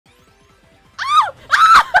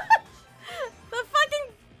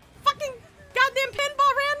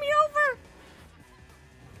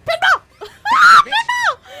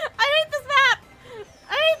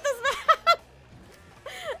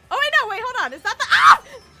Is that the— ah!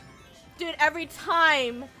 Dude, every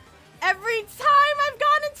time I've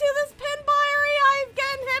gone into this pinball area, I've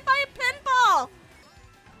gotten hit by a pinball.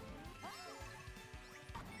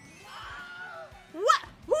 What?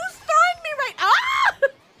 Who's throwing me right— ah!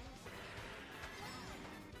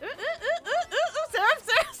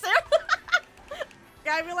 Sarah.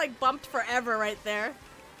 Yeah, I feel like bumped forever right there.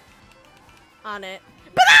 On it.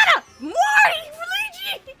 Banana! More!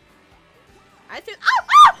 Luigi! I threw— oh!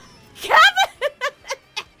 Oh! Kevin!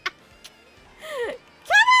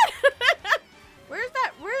 Kevin! Where's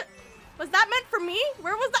that? Where was that meant for me?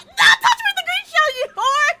 Where was that? No, touch me with the green shell, you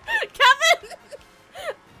whore! Kevin!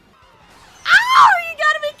 Ow! You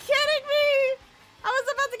gotta be kidding me! I was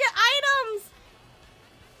about to get items!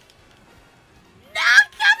 No,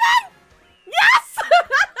 Kevin! Yes!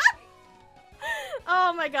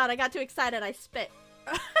 Oh my god, I got too excited, I spit.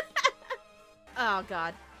 Oh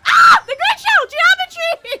god. Ah! The green shell!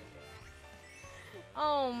 Geometry!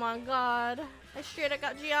 Oh my god. I straight up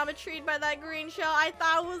got geometried by that green shell. I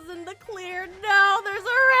thought it was in the clear. No, there's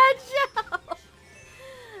a red shell!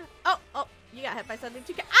 Oh, oh, you got hit by something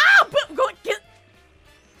too. Ow! Go get.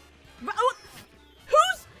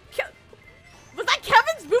 Who's? Was that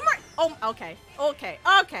Kevin's boomerang? Oh, okay.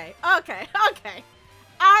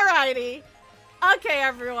 Alrighty. Okay,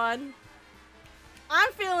 everyone.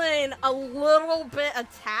 I'm feeling a little bit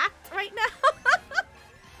attacked right now.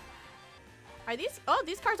 Are these? Oh,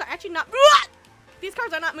 these cars are actually not. These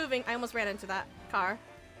cars are not moving. I almost ran into that car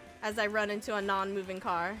as I run into a non-moving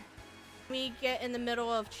car. We get in the middle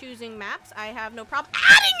of choosing maps. I have no problem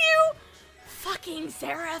adding you. Fucking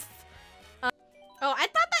Seraph. Oh, I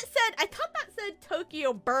thought that said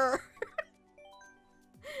Tokyo Burr.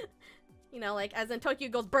 You know, like as in Tokyo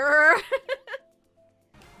goes burr.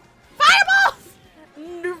 Fireballs!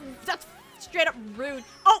 No, that's straight up rude.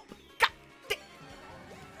 Oh, god.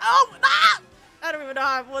 Oh, ah! I don't even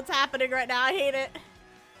know what's happening right now. I hate it.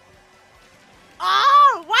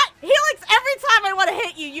 Oh, what? Helix, every time I want to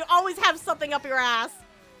hit you, you always have something up your ass.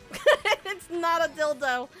 It's not a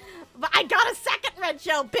dildo. But I got a second red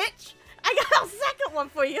shell, bitch. I got a second one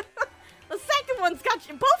for you. The second one's got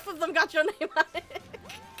you. Both of them got your name on it.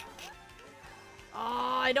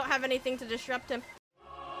 Oh, I don't have anything to disrupt him.